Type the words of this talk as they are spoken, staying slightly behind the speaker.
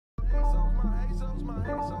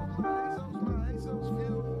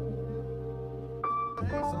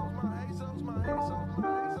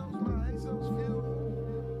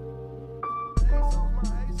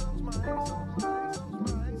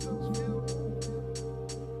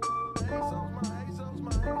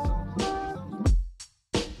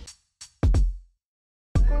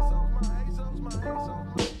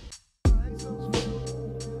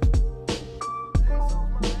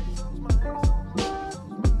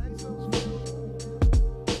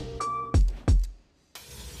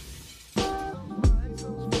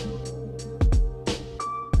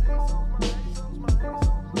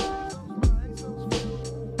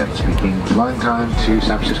flying time to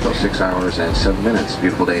San Francisco, 6 hours and 7 minutes.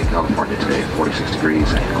 Beautiful day in California today, 46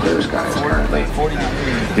 degrees and clear skies currently.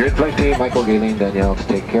 Your in-flight team, Michael, Gayleen, Danielle, to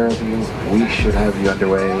take care of you. We should have you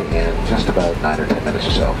underway in just about 9 or 10 minutes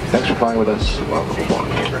or so. Thanks for flying with us. Welcome aboard,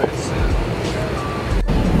 Cambridge.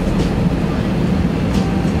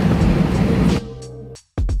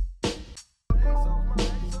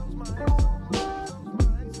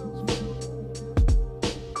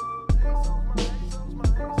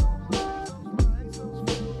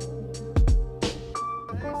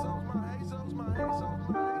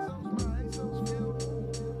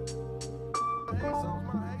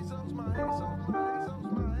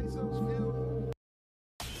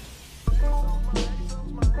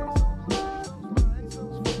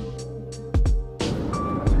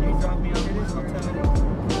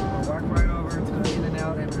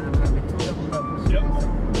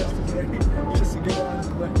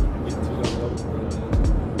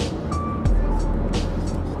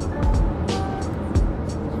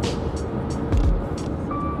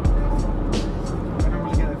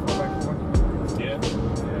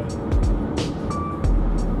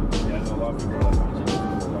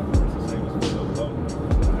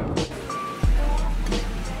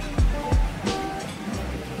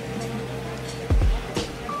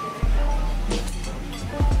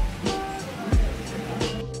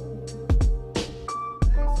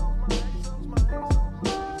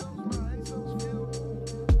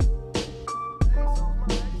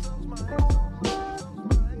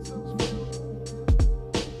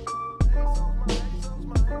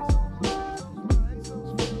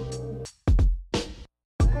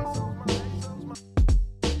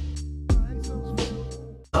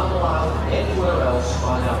 Anywhere else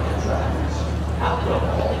on Alcatraz.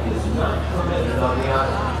 Alcohol is not permitted on the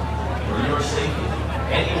island. For your safety,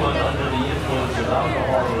 anyone under the influence of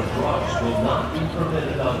alcohol or drugs will not be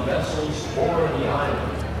permitted on vessels or the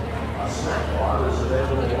island. A snack bar is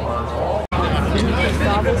available on all.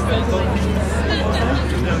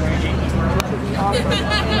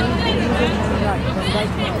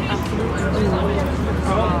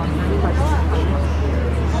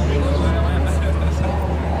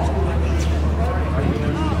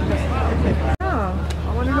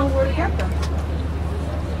 I want to know where to get them.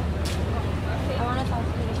 I want to talk to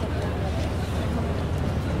you.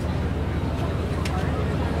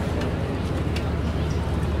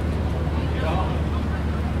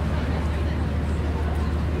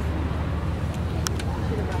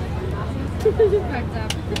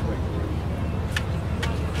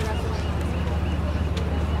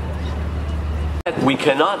 We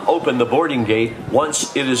cannot open the boarding gate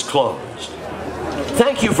once it is closed.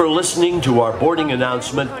 Thank you for listening to our boarding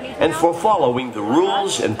announcement and for following the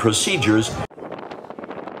rules and procedures.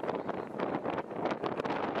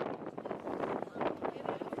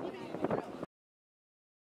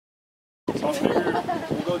 We'll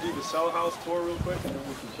go do the cell house tour real quick, and then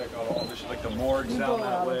we can check out all this, like the morgues down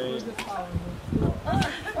that way.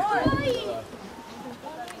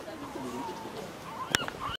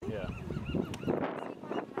 Yeah.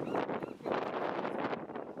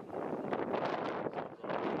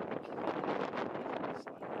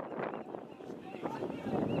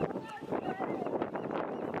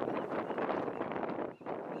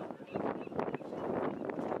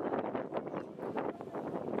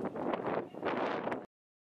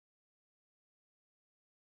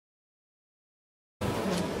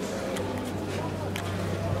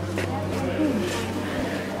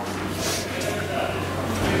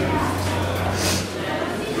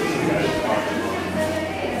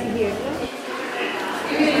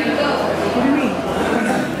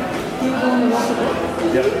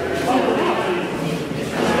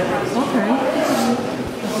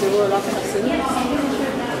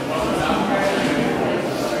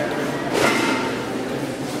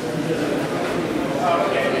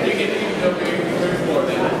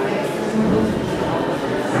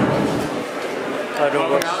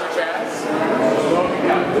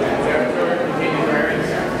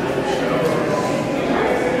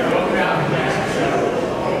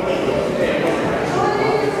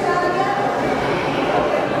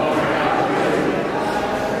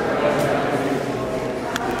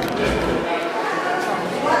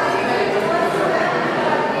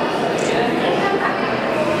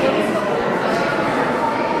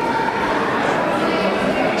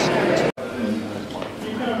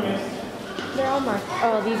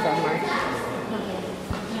 Oh, these are marked.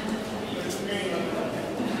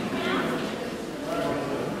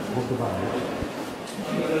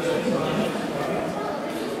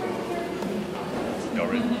 Y'all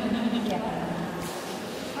ready? Yeah.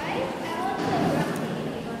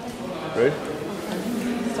 Ready?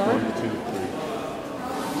 Start? 1, 2, 3.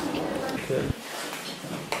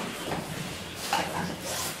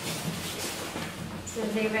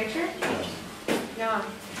 take a picture? No.